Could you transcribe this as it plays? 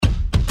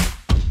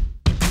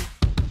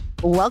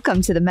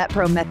Welcome to the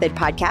MetPro Method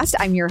podcast.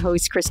 I'm your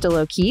host, Crystal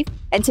O'Keefe,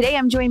 and today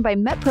I'm joined by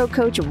MetPro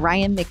coach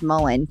Ryan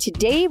McMullen.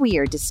 Today we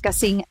are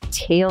discussing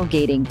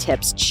tailgating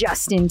tips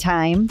just in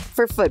time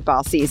for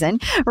football season.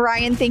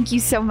 Ryan, thank you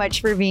so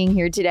much for being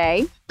here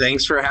today.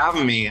 Thanks for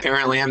having me.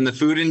 Apparently, I'm the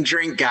food and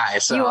drink guy.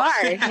 So you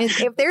are.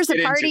 If there's a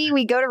party,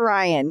 we go to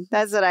Ryan.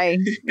 That's what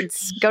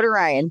let's go to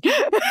Ryan.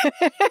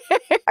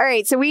 All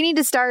right. So we need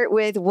to start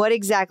with what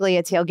exactly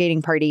a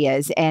tailgating party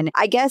is. And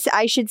I guess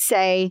I should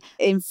say,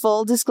 in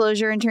full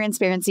disclosure and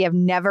transparency, I've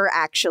never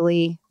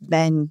actually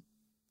been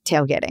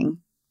tailgating.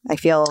 I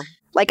feel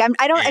like I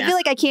feel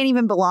like I can't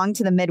even belong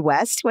to the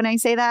Midwest when I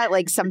say that.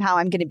 Like somehow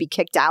I'm going to be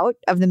kicked out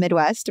of the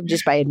Midwest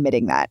just by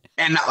admitting that.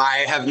 And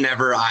I have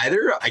never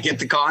either. I get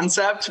the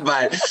concept,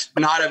 but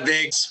not a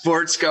big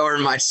sports goer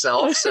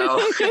myself.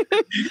 So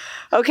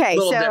okay,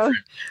 so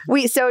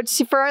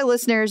for our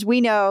listeners, we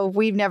know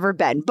we've never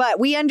been, but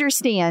we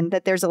understand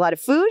that there's a lot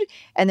of food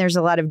and there's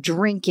a lot of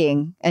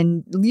drinking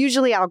and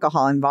usually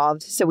alcohol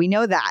involved. So we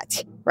know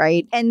that,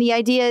 right? And the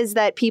idea is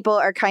that people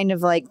are kind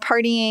of like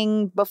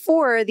partying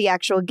before the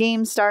actual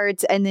game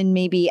starts and then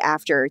maybe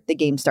after the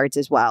game starts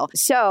as well.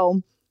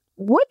 So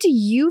what do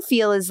you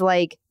feel is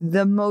like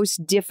the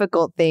most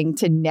difficult thing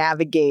to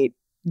navigate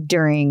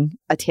during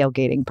a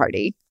tailgating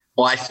party?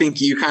 Well, I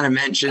think you kind of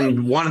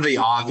mentioned one of the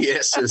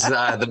obvious is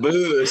the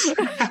booze.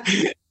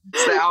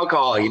 It's the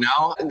alcohol,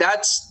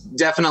 that's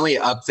definitely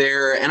up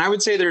there. And I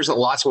would say there's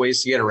lots of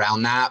ways to get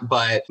around that.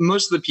 But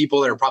most of the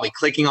people that are probably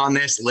clicking on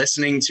this,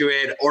 listening to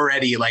it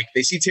already, like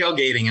they see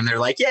tailgating and they're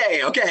like,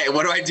 yay, okay,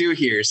 what do I do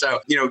here?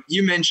 So,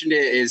 you mentioned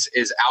it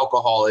is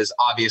alcohol is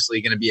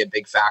obviously going to be a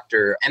big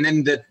factor. And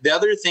then the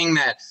other thing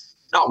that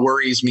not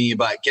worries me,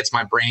 but gets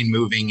my brain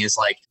moving is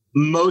like,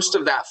 most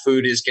of that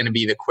food is going to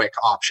be the quick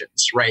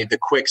options, right? The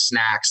quick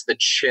snacks, the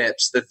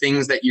chips, the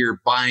things that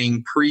you're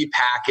buying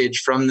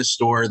pre-packaged from the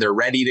store. They're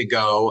ready to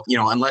go,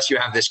 unless you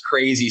have this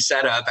crazy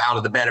setup out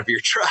of the bed of your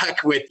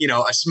truck with,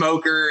 a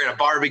smoker and a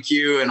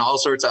barbecue and all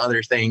sorts of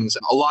other things.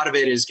 A lot of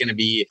it is going to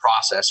be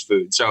processed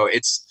food. So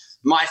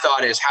my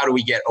thought is, how do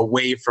we get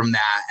away from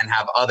that and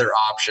have other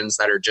options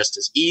that are just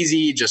as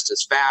easy, just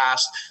as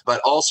fast,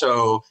 but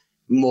also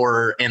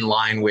more in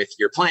line with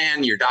your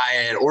plan, your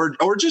diet,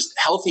 or just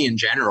healthy in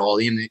general,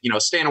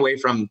 staying away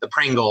from the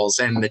Pringles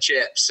and the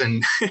chips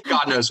and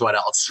God knows what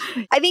else.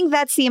 I think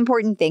that's the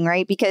important thing,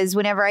 right? Because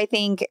whenever I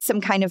think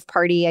some kind of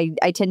party,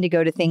 I tend to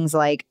go to things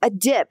like a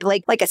dip,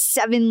 like a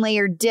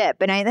 7-layer dip.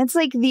 And that's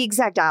like the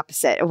exact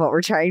opposite of what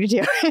we're trying to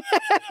do.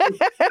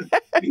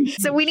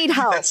 So we need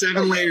help. That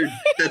seven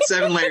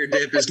layer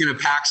dip is going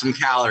to pack some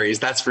calories.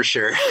 That's for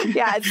sure.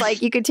 Yeah. It's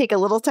like you could take a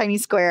little tiny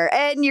square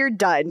and you're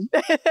done.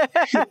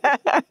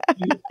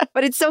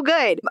 But it's so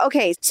good.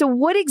 Okay, so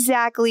what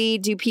exactly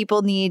do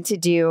people need to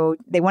do?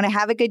 They want to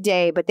have a good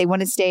day, but they want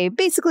to stay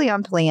basically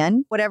on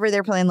plan, whatever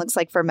their plan looks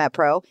like for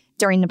MetPro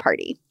during the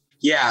party.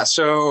 Yeah,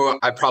 so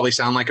I probably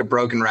sound like a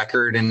broken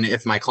record. And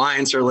if my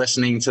clients are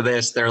listening to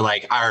this, they're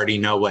like, I already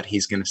know what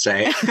he's going to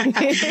say,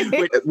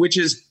 which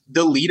is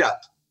the lead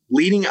up.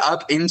 Leading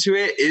up into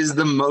it is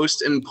the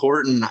most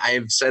important.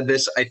 I've said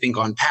this, I think,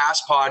 on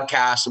past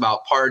podcasts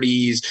about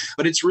parties,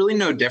 but it's really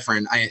no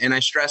different. I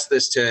stress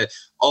this to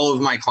all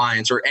of my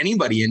clients or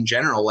anybody in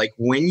general. Like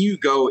when you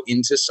go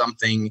into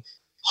something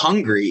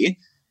hungry,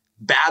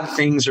 bad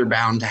things are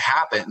bound to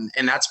happen.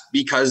 And that's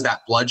because that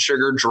blood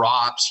sugar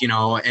drops,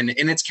 and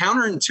it's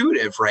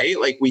counterintuitive,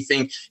 right? Like we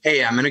think,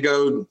 hey, I'm going to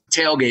go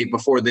tailgate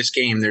before this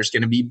game. There's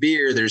going to be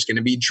beer. There's going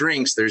to be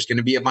drinks. There's going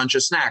to be a bunch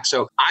of snacks.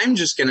 So I'm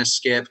just going to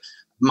skip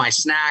my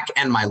snack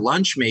and my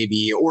lunch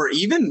maybe, or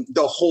even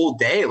the whole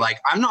day. Like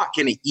I'm not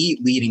going to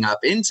eat leading up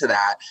into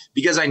that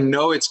because I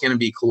know it's going to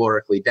be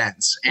calorically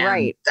dense. And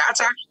right. That's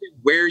actually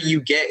where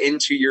you get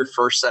into your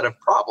first set of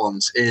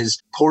problems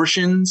is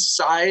portion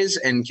size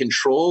and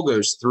control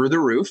goes through the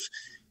roof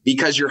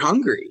because you're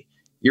hungry.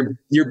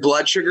 Your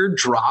blood sugar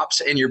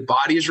drops and your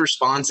body's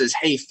response is,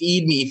 hey,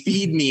 feed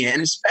me.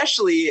 And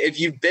especially if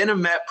you've been a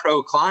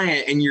MetPro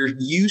client and you're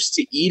used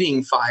to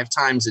eating 5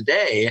 times a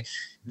day,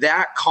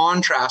 that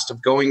contrast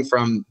of going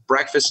from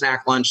breakfast,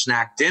 snack, lunch,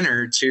 snack,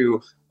 dinner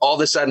to all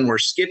of a sudden we're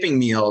skipping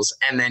meals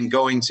and then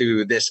going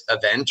to this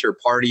event or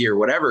party or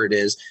whatever it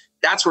is,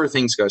 that's where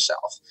things go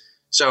south.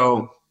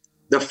 So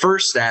the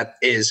first step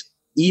is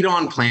eat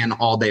on plan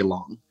all day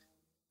long.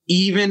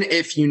 Even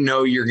if you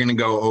know you're going to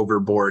go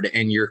overboard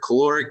and your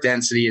caloric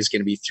density is going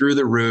to be through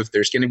the roof,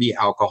 there's going to be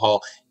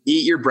alcohol,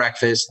 eat your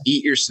breakfast,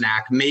 eat your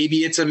snack.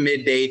 Maybe it's a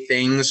midday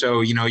thing. So,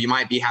 you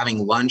might be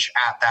having lunch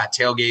at that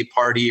tailgate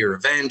party or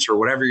event or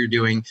whatever you're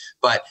doing,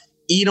 but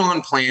eat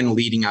on plan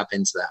leading up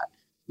into that.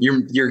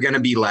 You're going to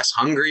be less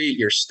hungry.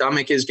 Your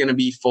stomach is going to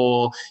be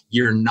full.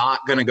 You're not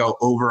going to go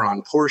over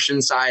on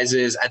portion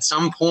sizes. At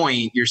some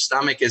point, your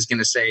stomach is going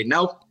to say,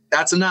 nope,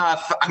 that's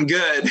enough. I'm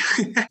good.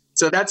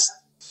 So that's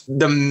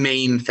the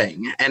main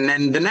thing. And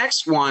then the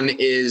next one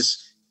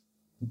is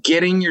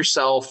getting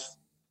yourself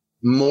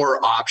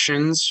more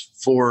options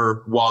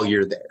for while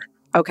you're there.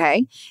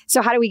 Okay.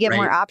 So how do we get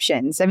more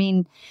options? I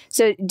mean,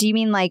 so do you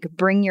mean like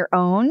bring your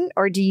own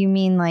or do you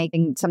mean like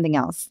something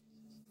else?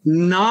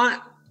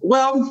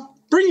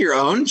 Bring your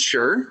own,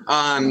 sure.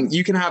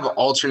 You can have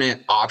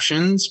alternate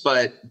options,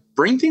 but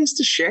bring things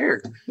to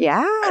share.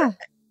 Yeah.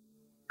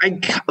 I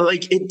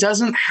like, it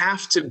doesn't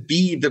have to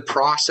be the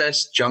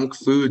processed junk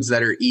foods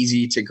that are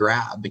easy to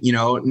grab.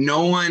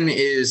 No one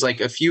is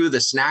like, a few of the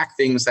snack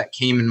things that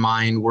came in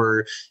mind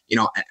were,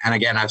 and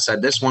again, I've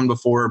said this one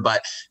before,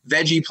 but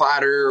veggie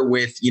platter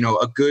with,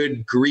 a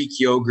good Greek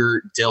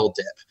yogurt dill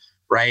dip,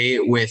 right?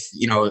 With,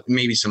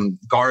 maybe some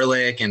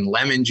garlic and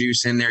lemon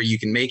juice in there. You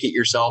can make it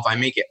yourself. I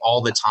make it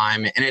all the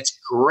time and it's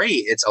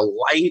great. It's a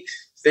light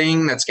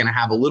thing that's going to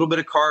have a little bit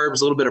of carbs,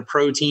 a little bit of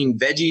protein.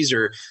 Veggies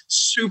are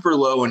super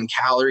low in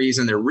calories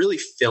and they're really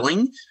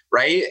filling,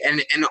 right?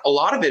 And a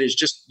lot of it is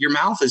just your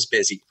mouth is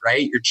busy,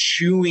 right? You're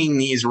chewing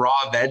these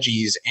raw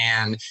veggies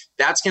and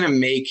that's going to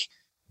make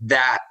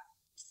that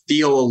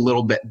feel a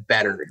little bit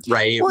better,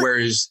 right? Well,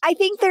 whereas I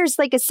think there's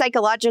like a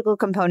psychological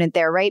component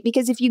there, right?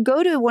 Because if you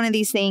go to one of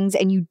these things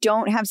and you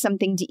don't have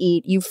something to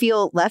eat, you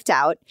feel left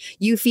out.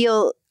 You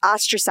feel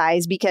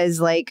ostracized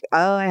because like,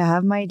 oh, I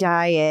have my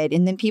diet.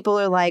 And then people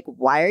are like,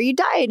 why are you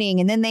dieting?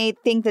 And then they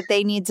think that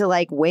they need to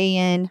like weigh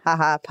in,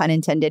 haha, pun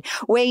intended,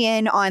 weigh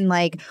in on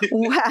like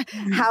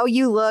how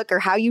you look or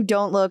how you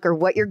don't look or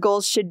what your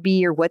goals should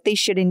be or what they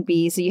shouldn't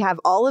be. So you have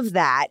all of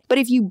that. But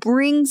if you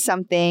bring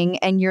something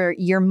and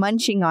you're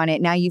munching on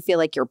it, now you feel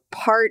like you're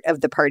part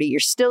of the party. You're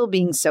still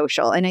being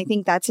social. And I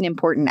think that's an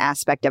important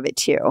aspect of it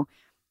too.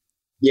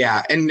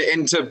 Yeah.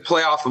 And to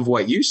play off of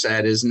what you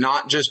said is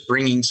not just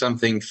bringing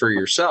something for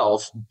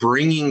yourself,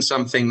 bringing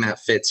something that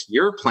fits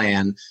your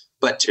plan,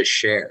 but to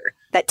share.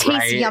 That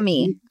tastes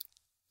yummy.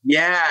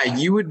 Yeah.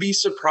 You would be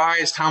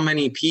surprised how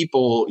many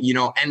people,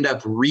 end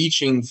up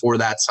reaching for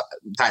that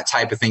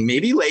type of thing.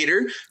 Maybe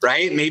later,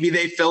 right? Maybe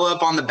they fill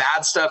up on the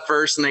bad stuff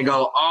first and they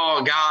go,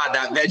 oh God,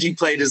 that veggie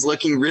plate is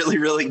looking really,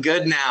 really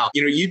good now.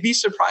 You'd be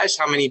surprised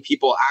how many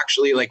people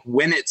actually like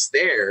when it's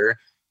there,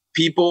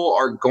 people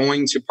are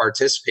going to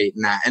participate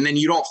in that. And then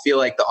you don't feel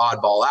like the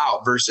oddball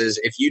out versus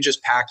if you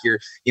just pack your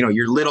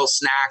little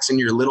snacks and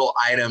your little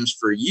items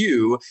for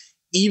you,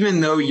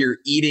 even though you're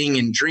eating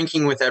and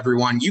drinking with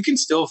everyone, you can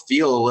still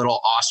feel a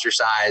little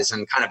ostracized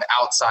and kind of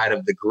outside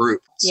of the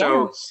group. Yeah.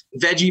 So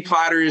veggie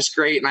platter is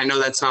great. And I know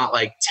that's not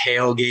like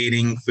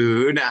tailgating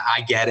food.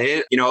 I get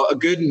it. A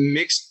good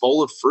mixed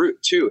bowl of fruit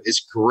too is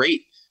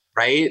great.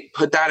 Right?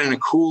 Put that in a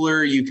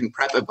cooler. You can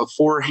prep it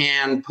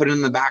beforehand, put it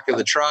in the back of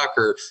the truck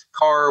or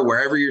car,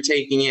 wherever you're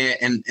taking it.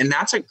 And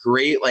that's a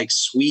great, like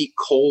sweet,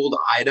 cold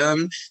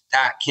item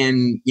that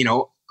can,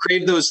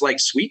 crave those like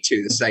sweet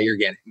tooths that you're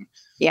getting.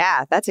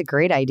 Yeah, that's a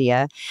great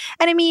idea.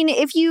 And I mean,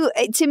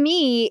 to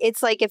me,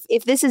 it's like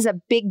if this is a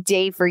big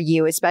day for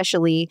you,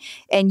 especially,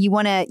 and you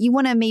want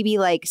to maybe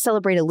like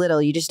celebrate a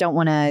little, you just don't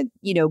want to,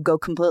 go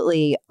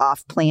completely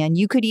off plan.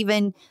 You could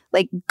even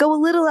like go a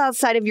little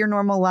outside of your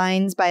normal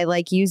lines by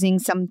like using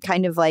some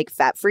kind of like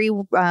fat-free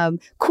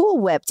Cool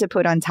Whip to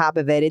put on top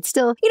of it. It's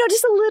still,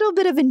 just a little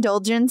bit of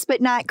indulgence,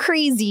 but not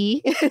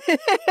crazy.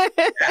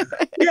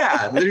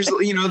 Yeah, there's,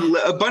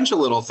 a bunch of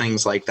little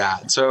things like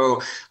that.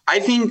 So I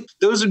think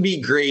those would be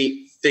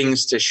great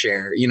things to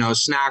share,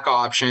 snack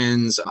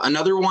options.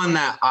 Another one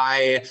that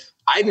I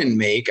didn't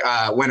make,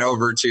 went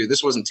over to,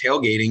 this wasn't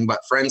tailgating, but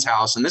friend's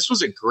house. And this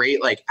was a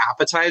great like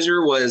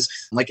appetizer, was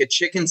like a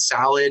chicken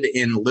salad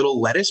in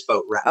little lettuce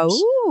boat wraps.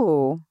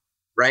 Oh,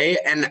 right.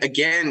 And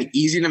again,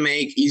 easy to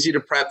make, easy to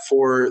prep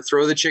for.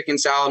 Throw the chicken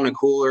salad in a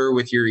cooler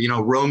with your,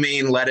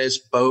 romaine lettuce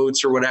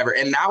boats or whatever.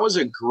 And that was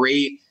a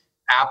great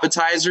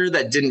appetizer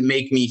that didn't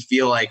make me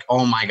feel like,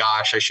 oh my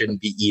gosh, I shouldn't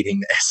be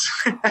eating this.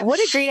 What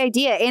a great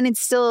idea. And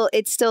it's still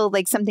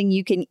like something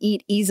you can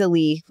eat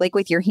easily, like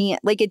with your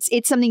hand. Like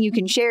it's something you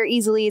can share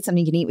easily. It's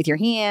something you can eat with your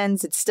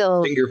hands. It's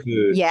still finger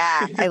food.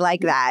 Yeah. I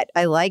like that.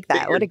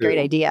 What a great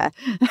idea.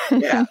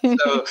 Yeah.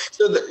 So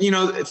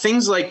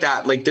things like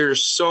that, like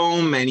there's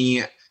so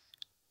many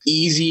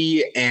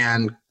easy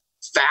and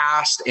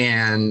fast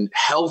and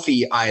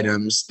healthy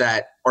items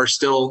that are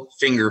still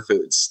finger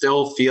foods,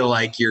 still feel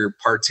like you're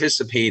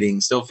participating,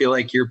 still feel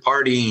like you're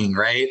partying,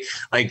 right?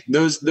 Like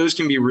those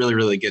can be really,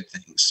 really good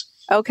things.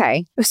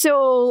 Okay.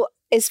 So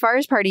as far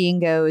as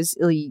partying goes,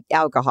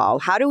 alcohol,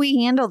 how do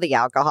we handle the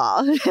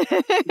alcohol?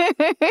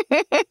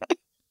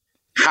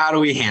 How do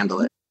we handle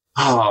it?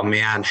 Oh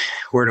man,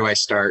 where do I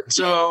start?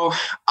 So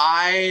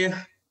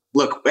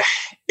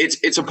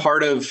it's a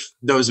part of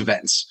those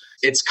events.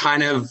 It's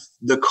kind of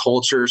the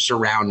culture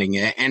surrounding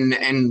it.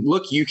 And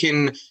look, you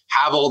can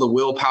have all the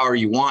willpower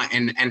you want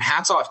and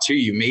hats off to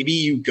you. Maybe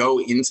you go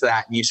into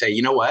that and you say,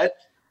 you know what?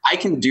 I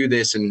can do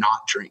this and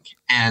not drink.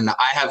 And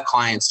I have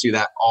clients do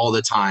that all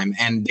the time.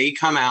 And they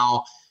come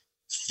out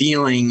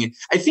feeling,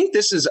 I think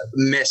this is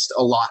missed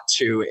a lot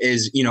too,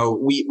 is,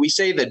 we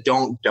say the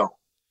don't,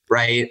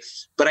 right?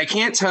 But I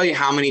can't tell you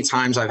how many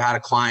times I've had a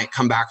client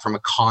come back from a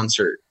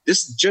concert.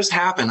 This just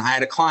happened. I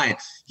had a client,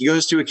 he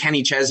goes to a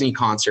Kenny Chesney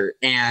concert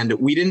and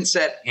we didn't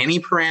set any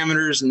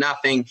parameters,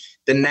 nothing.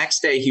 The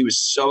next day he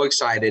was so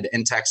excited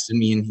and texted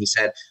me and he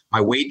said, my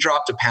weight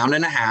dropped 1.5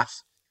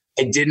 pounds.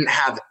 I didn't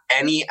have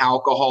any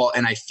alcohol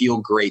and I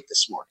feel great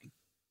this morning.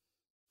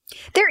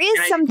 There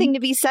is something to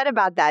be said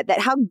about that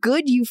how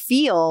good you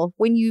feel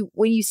when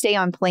you stay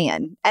on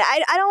plan.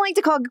 I don't like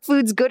to call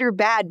foods good or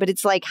bad, but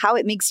it's like how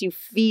it makes you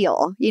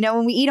feel.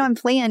 When we eat on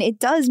plan, it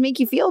does make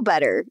you feel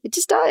better. It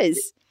just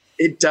does.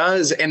 It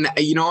does. And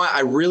you know what?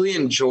 I really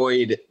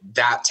enjoyed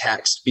that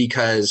text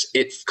because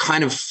it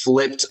kind of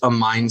flipped a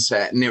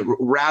mindset. And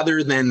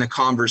rather than the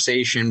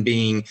conversation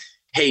being,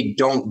 hey,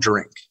 don't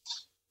drink.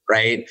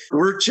 Right?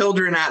 We're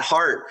children at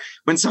heart.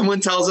 When someone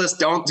tells us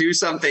don't do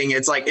something,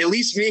 it's like, at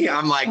least me,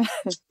 I'm like,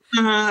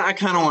 I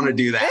kind of want to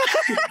do that.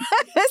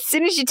 As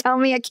soon as you tell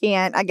me I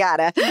can't, I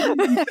gotta.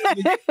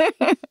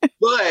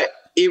 But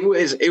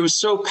it was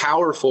so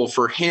powerful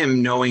for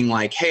him knowing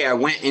like, hey, I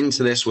went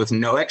into this with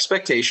no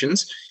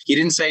expectations. He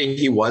didn't say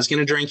he was going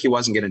to drink. He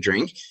wasn't going to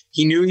drink.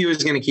 He knew he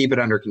was going to keep it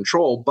under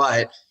control,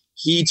 but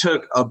he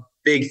took a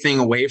big thing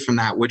away from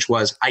that, which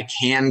was I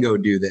can go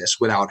do this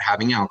without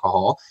having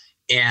alcohol.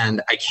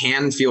 And I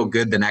can feel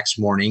good the next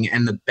morning,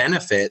 and the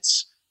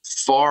benefits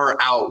far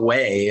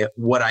outweigh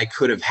what I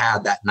could have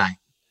had that night.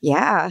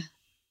 Yeah.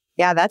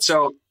 Yeah. That's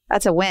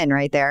a win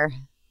right there.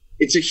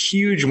 It's a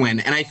huge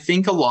win. And I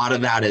think a lot of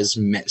that is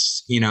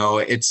missed. We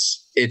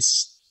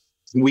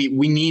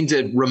need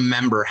to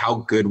remember how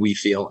good we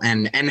feel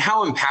and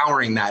how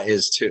empowering that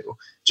is too.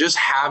 Just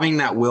having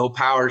that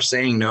willpower,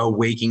 saying no,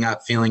 waking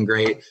up, feeling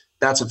great.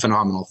 That's a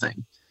phenomenal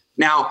thing.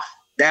 Now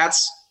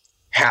that's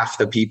half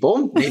the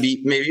people,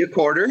 maybe a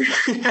quarter,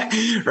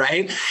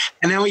 right?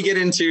 And then we get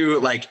into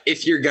like,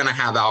 if you're going to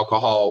have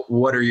alcohol,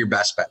 what are your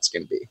best bets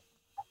going to be?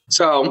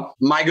 So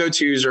my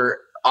go-tos are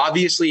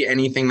obviously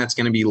anything that's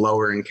going to be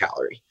lower in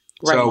calorie.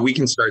 Right. So we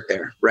can start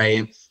there,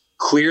 right?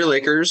 Clear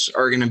liquors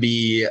are going to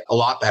be a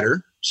lot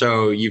better.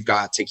 So you've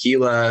got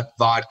tequila,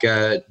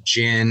 vodka,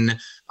 gin.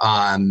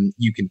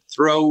 You can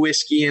throw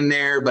whiskey in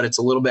there, but it's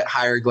a little bit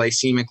higher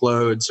glycemic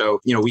load.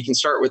 So, we can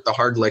start with the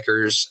hard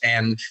liquors,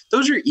 and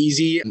those are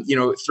easy.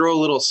 Throw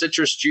a little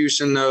citrus juice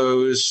in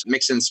those,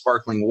 mix in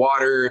sparkling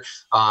water.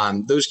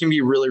 Those can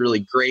be really, really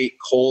great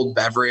cold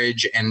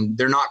beverage, and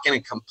they're not going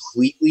to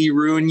completely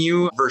ruin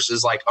you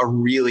versus like a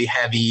really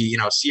heavy,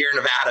 Sierra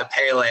Nevada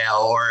Pale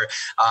Ale or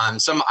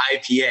some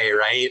IPA,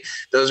 right?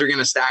 Those are going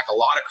to stack a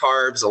lot of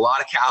carbs, a lot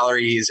of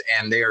calories,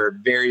 and they are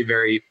very,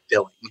 very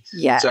filling.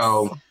 Yeah.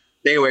 So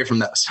stay away from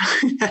those.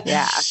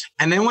 Yeah.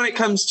 And then when it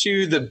comes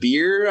to the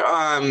beer,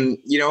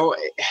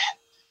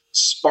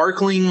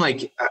 sparkling,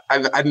 like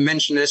I've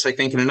mentioned this, I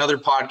think in another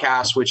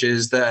podcast, which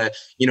is the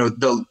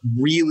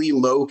really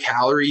low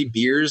calorie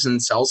beers and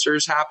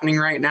seltzers happening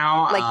right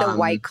now. Like the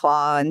White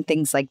Claw and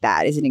things like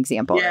that is an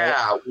example. Yeah.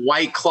 Right?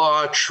 White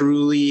Claw,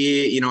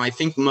 Truly, I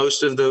think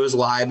most of those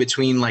lie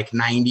between like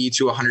 90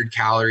 to 100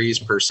 calories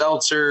per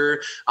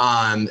seltzer.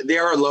 They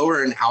are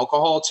lower in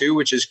alcohol too,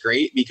 which is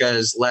great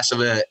because less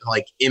of a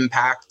like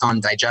impact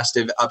on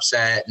digestive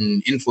upset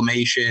and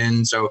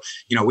inflammation. So,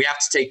 we have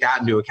to take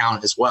that into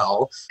account as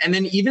well. And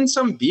then even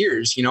some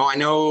beers, I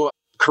know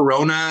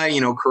Corona,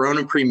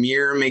 Corona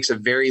Premier makes a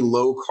very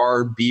low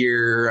carb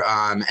beer.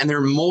 And there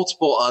are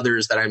multiple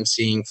others that I'm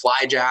seeing.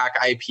 Flyjack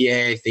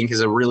IPA, I think,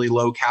 is a really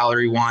low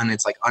calorie one.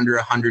 It's like under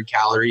 100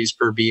 calories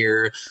per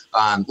beer.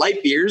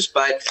 Light beers,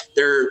 but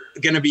they're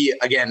going to be,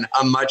 again,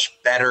 a much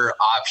better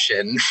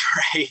option,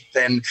 right,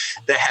 than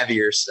the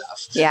heavier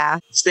stuff. Yeah.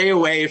 Stay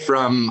away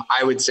from,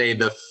 I would say,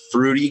 the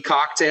fruity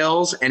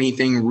cocktails,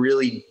 anything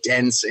really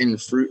dense in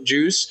fruit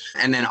juice.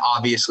 And then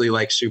obviously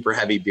like super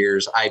heavy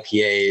beers,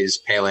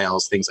 IPAs, pale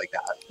ales, things like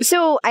that.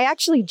 So I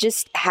actually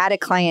just had a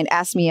client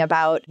ask me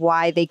about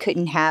why they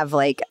couldn't have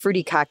like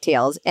fruity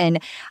cocktails.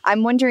 And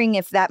I'm wondering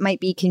if that might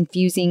be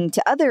confusing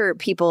to other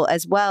people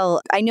as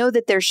well. I know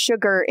that there's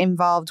sugar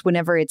involved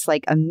whenever it's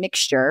like a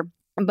mixture.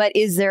 But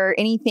is there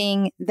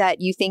anything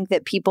that you think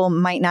that people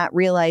might not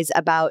realize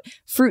about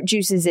fruit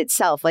juices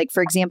itself? Like,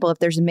 for example, if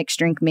there's a mixed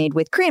drink made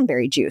with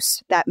cranberry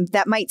juice,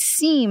 that might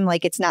seem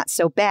like it's not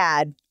so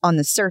bad on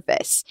the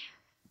surface.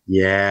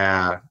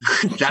 Yeah,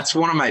 that's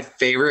one of my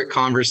favorite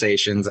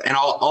conversations. And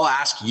I'll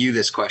ask you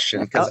this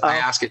question because I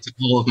ask it to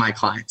all of my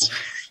clients.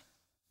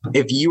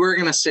 If you were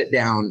going to sit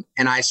down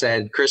and I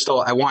said,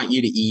 Crystal, I want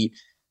you to eat,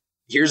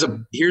 here's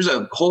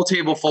a whole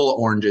table full of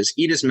oranges,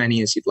 eat as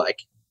many as you'd like.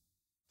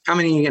 How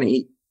many are you going to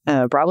eat?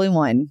 Probably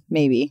one,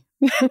 maybe.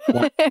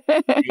 One,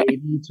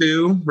 maybe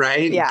two,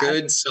 right? Yeah.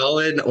 Good,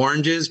 solid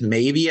oranges,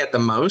 maybe at the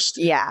most.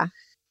 Yeah.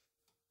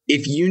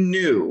 If you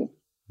knew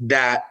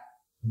that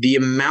the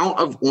amount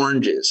of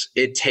oranges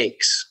it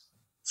takes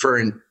for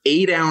an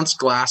 8-ounce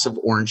glass of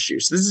orange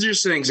juice, this is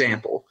just an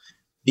example.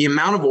 The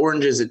amount of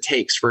oranges it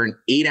takes for an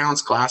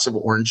 8-ounce glass of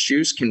orange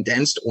juice,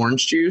 condensed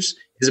orange juice,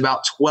 is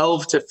about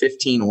 12 to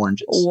 15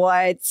 oranges.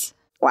 What?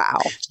 Wow.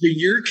 So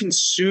you're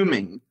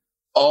consuming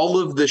all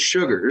of the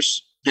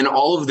sugars and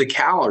all of the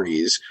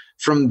calories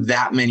from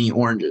that many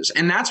oranges.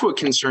 And that's what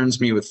concerns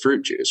me with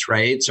fruit juice,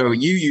 right? So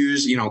you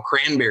use,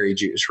 cranberry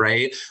juice,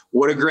 right?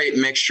 What a great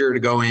mixture to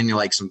go in,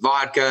 like some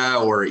vodka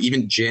or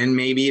even gin,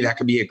 maybe. That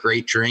could be a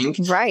great drink.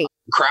 Right.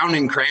 Crown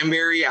and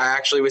cranberry, I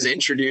actually was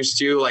introduced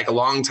to like a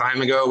long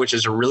time ago, which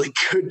is a really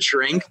good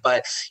drink.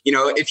 But,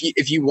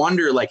 if you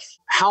wonder like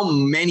how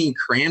many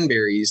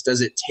cranberries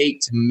does it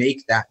take to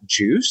make that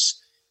juice?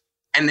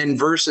 And then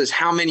versus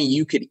how many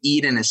you could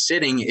eat in a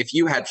sitting if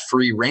you had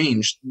free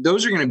range,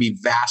 those are going to be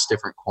vast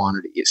different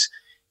quantities.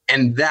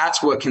 And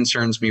that's what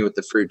concerns me with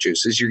the fruit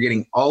juice is you're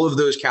getting all of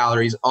those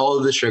calories, all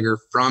of the sugar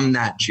from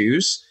that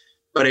juice.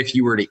 But if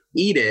you were to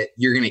eat it,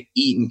 you're going to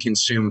eat and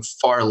consume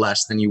far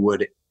less than you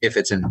would if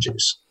it's in a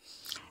juice.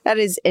 That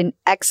is an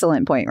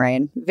excellent point,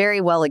 Ryan.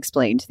 Very well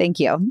explained. Thank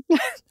you.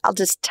 I'll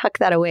just tuck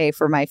that away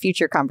for my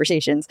future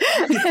conversations.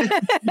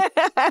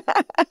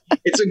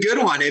 It's a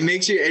good one.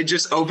 It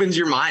just opens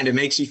your mind. It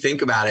makes you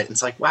think about it.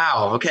 It's like,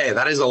 wow, okay,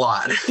 that is a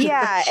lot.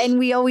 Yeah. And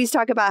we always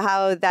talk about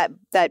how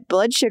that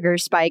blood sugar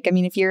spike. I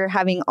mean, if you're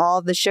having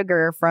all the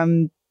sugar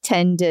from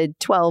 10 to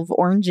 12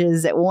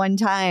 oranges at one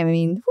time, I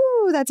mean,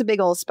 that's a big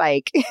old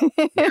spike.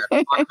 Yeah,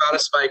 talk about a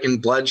spike in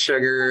blood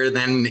sugar,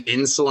 then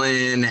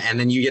insulin, and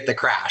then you get the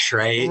crash,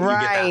 right?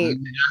 Right. You get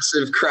that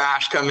massive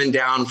crash coming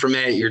down from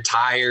it. You're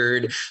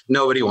tired.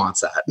 Nobody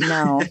wants that.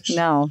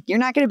 No. You're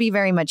not going to be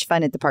very much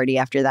fun at the party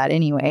after that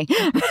anyway.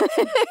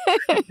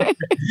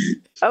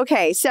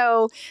 Okay,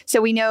 so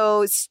we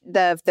know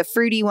the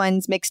fruity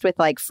ones mixed with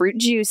like fruit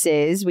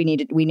juices.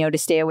 We know to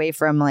stay away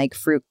from like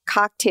fruit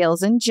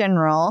cocktails in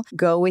general.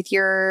 Go with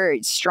your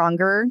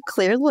stronger,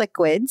 clear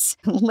liquors,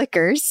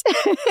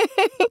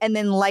 and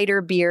then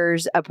lighter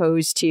beers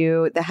opposed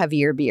to the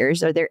heavier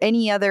beers. Are there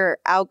any other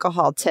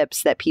alcohol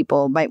tips that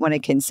people might want to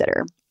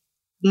consider?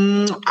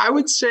 I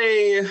would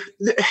say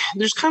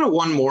there's kind of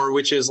one more,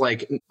 which is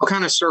like, I'll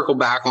kind of circle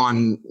back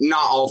on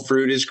not all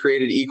fruit is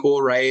created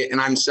equal, right? And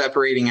I'm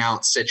separating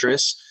out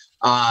citrus.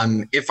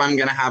 If I'm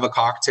going to have a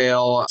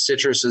cocktail,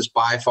 citrus is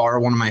by far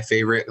one of my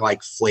favorite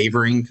like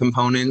flavoring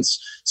components.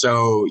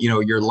 So,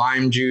 your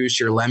lime juice,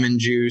 your lemon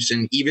juice,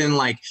 and even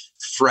like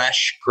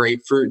fresh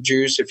grapefruit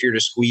juice, if you're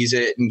to squeeze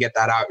it and get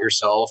that out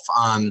yourself,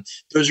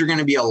 those are going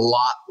to be a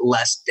lot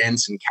less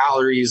dense in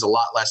calories, a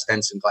lot less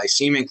dense in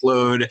glycemic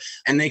load,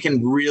 and they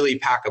can really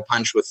pack a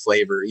punch with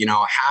flavor.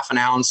 Half an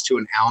ounce to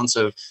an ounce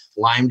of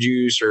lime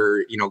juice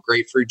or,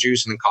 grapefruit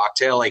juice in a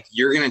cocktail, like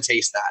you're going to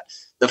taste that.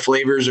 The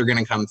flavors are going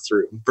to come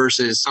through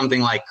versus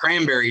something like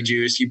cranberry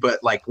juice. You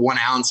put like 1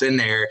 ounce in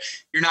there,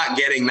 you're not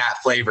getting that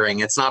flavoring.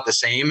 It's not the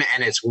same.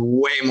 And it's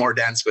way more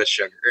dense with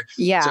sugar.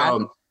 Yeah.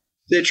 So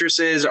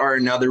citruses are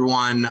another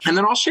one. And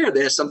then I'll share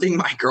this. Something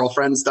my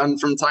girlfriend's done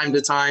from time to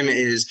time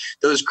is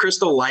those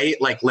Crystal Light,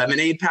 like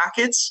lemonade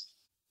packets.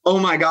 Oh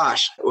my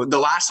gosh. The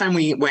last time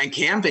we went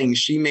camping,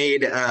 she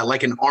made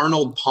like an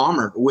Arnold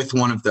Palmer with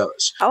one of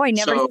those. Oh, I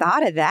never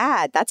thought of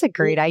that. That's a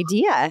great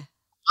idea.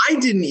 I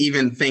didn't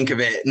even think of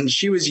it. And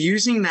she was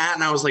using that.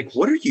 And I was like,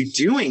 what are you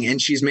doing?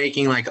 And she's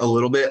making like a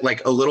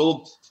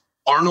little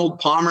Arnold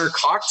Palmer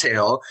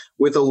cocktail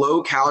with a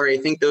low calorie.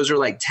 I think those are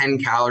like 10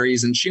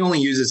 calories and she only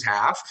uses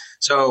half.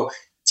 So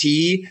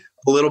tea,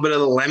 a little bit of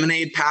the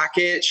lemonade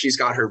packet. She's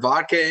got her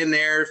vodka in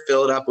there,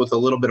 fill it up with a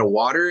little bit of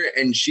water.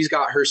 And she's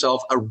got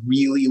herself a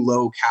really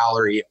low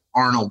calorie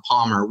Arnold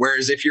Palmer.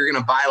 Whereas if you're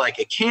going to buy like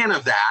a can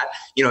of that,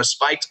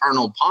 spiked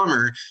Arnold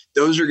Palmer,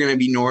 those are going to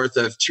be north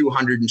of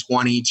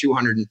 220,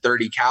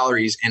 230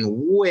 calories and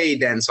way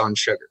dense on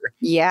sugar.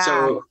 Yeah.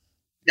 So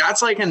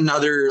that's like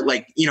another,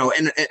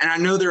 and I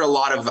know there are a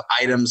lot of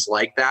items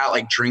like that,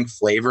 like drink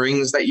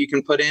flavorings that you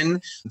can put in.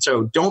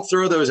 So don't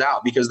throw those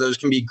out because those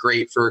can be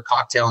great for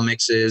cocktail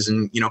mixes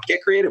and,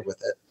 get creative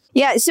with it.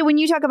 Yeah. So when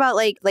you talk about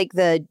like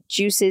the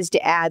juices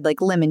to add,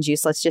 like lemon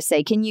juice, let's just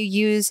say,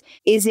 is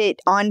it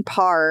on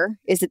par?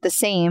 Is it the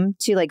same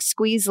to like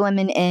squeeze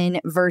lemon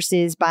in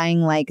versus buying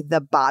like the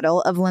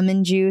bottle of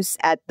lemon juice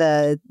at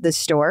the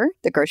store,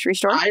 the grocery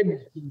store? I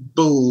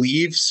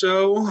believe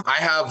so. I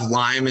have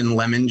lime and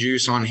lemon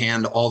juice on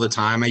hand all the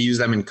time. I use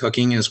them in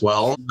cooking as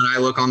well. When I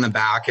look on the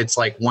back, it's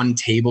like 1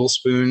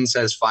 tablespoon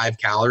says 5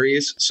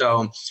 calories.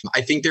 So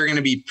I think they're going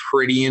to be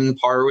pretty in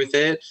par with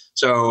it.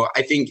 So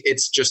I think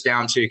it's just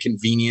down to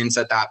convenience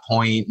at that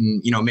point.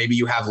 And, maybe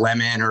you have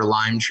lemon or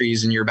lime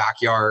trees in your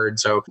backyard.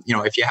 So,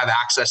 if you have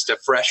access to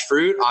fresh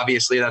fruit,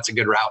 obviously that's a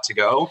good route to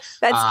go.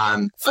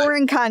 That's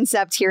foreign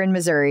concept here in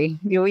Missouri.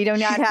 We do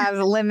not have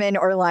lemon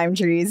or lime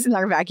trees in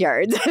our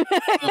backyards.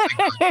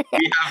 Oh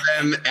we have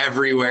them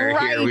everywhere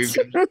here. We've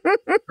got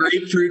a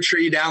grapefruit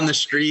tree down the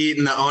street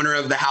and the owner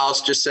of the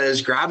house just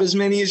says, grab as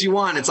many as you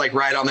want. It's like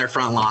right on their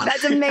front lawn.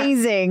 That's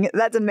amazing.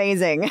 That's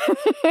amazing.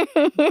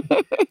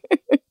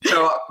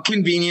 So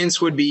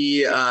convenience would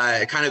be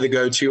kind of the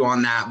go-to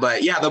on that.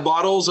 But yeah, the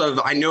bottles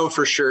I know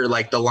for sure,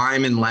 like the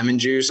lime and lemon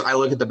juice, I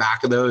look at the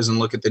back of those and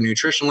look at the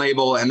nutrition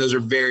label, and those are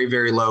very,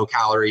 very low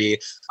calorie,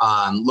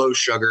 low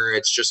sugar.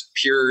 It's just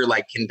pure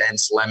like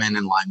condensed lemon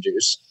and lime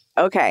juice.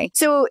 Okay.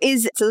 So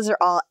those are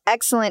all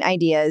excellent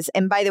ideas.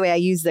 And by the way, I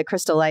use the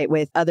Crystal Light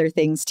with other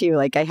things too.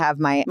 Like I have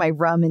my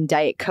rum and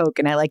Diet Coke,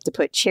 and I like to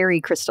put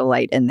cherry Crystal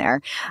Light in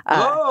there.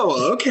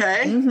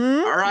 Okay.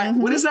 Mm-hmm, all right.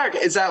 Mm-hmm. What is that?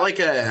 Is that like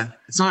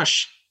it's not a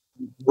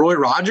Roy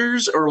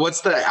Rogers, or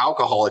what's the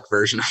alcoholic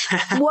version of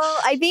that? Well,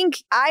 I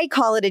think I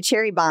call it a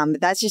cherry bomb,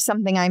 but that's just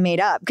something I made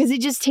up because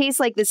it just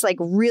tastes like this like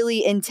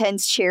really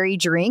intense cherry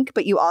drink,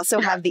 but you also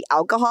have the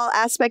alcohol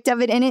aspect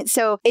of it in it.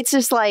 So it's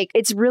just like,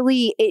 it's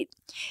really,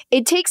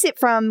 it takes it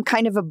from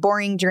kind of a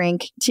boring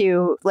drink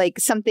to like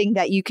something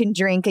that you can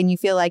drink and you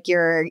feel like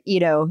you're,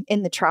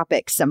 in the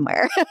tropics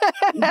somewhere.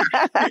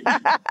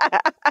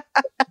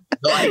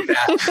 I like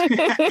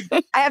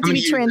that. I have to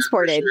be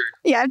transported. Sure.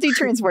 Yeah, I have to be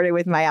transported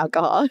with my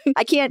alcohol.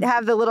 I can't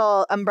have the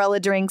little umbrella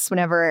drinks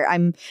whenever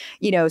I'm,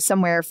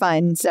 somewhere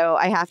fun. So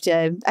I have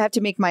to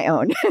make my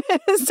own.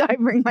 So I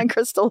bring my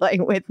Crystal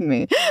Light with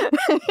me.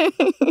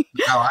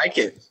 I like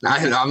it.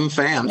 I'm a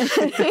fan.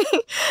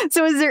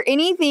 So is there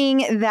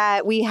anything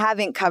that we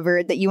haven't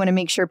covered that you want to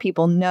make sure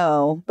people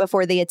know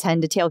before they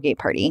attend a tailgate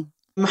party?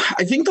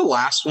 I think the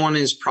last one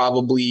is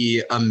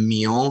probably a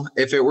meal.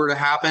 If it were to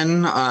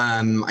happen,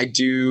 I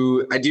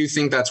do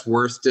think that's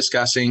worth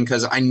discussing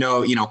because I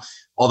know,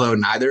 although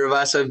neither of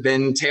us have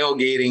been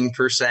tailgating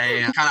per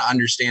se, I kind of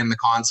understand the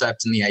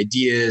concept and the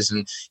ideas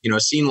and,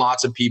 seen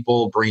lots of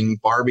people bring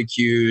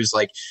barbecues.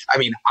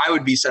 I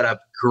would be set up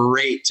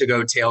great to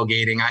go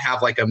tailgating. I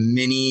have like a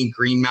mini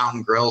Green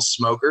Mountain Grill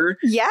smoker.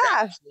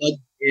 Yeah.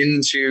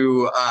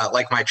 Into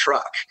my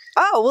truck.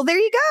 Oh, well, there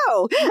you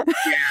go. Yeah.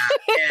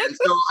 And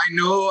so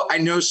I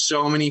know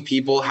so many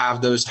people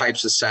have those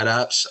types of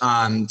setups.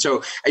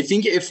 So I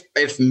think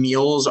if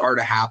meals are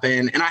to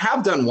happen, and I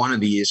have done one of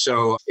these.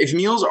 So if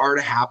meals are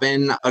to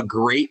happen, a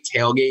great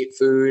tailgate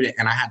food,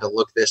 and I had to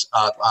look this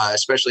up,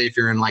 especially if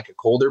you're in like a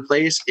colder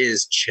place,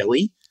 is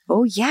chili.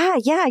 Oh, yeah,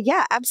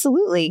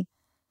 absolutely.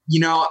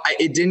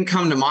 It didn't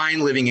come to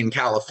mind living in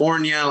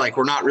California. Like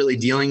we're not really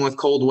dealing with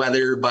cold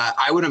weather, but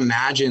I would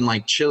imagine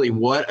like chili,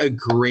 what a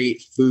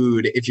great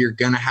food if you're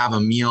going to have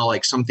a meal,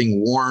 like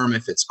something warm,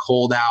 if it's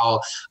cold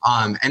out.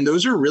 And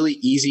those are really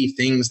easy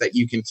things that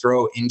you can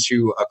throw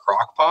into a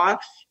crock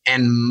pot.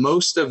 And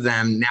most of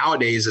them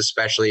nowadays,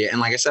 especially,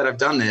 and like I said, I've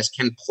done this,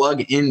 can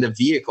plug into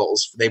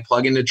vehicles. They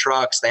plug into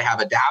trucks. They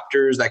have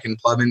adapters that can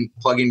plug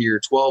into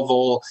your 12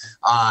 volt,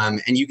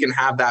 and you can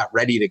have that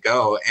ready to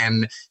go.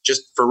 And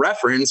just for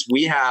reference,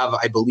 we have,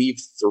 I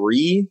believe,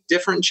 3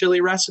 different chili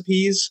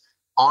recipes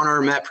on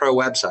our MetPro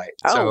website.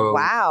 Oh, so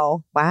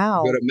wow.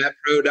 Go to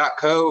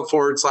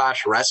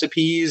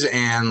metpro.co/recipes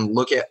and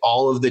look at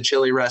all of the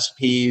chili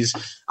recipes.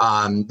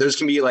 Those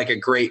can be like a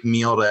great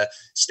meal to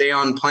stay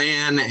on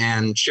plan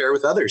and share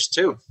with others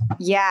too.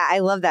 Yeah, I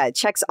love that.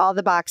 Checks all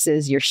the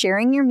boxes. You're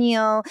sharing your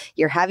meal.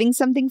 You're having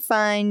something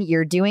fun.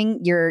 You're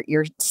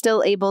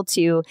still able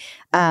to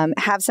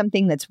have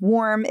something that's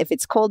warm if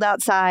it's cold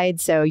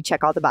outside. So you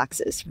check all the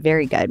boxes.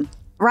 Very good.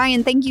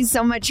 Ryan, thank you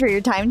so much for your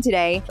time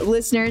today.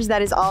 Listeners,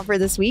 that is all for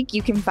this week.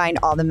 You can find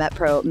all the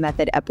MetPro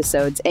Method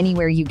episodes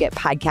anywhere you get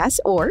podcasts,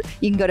 or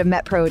you can go to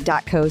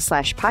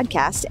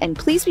metpro.co/podcast. And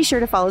please be sure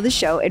to follow the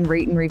show and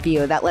rate and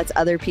review. That lets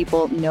other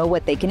people know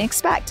what they can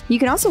expect. You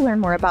can also learn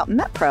more about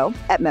MetPro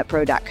at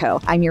metpro.co.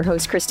 I'm your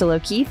host, Crystal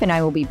O'Keefe, and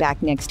I will be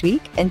back next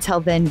week.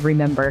 Until then,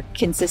 remember,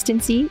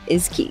 consistency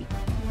is key.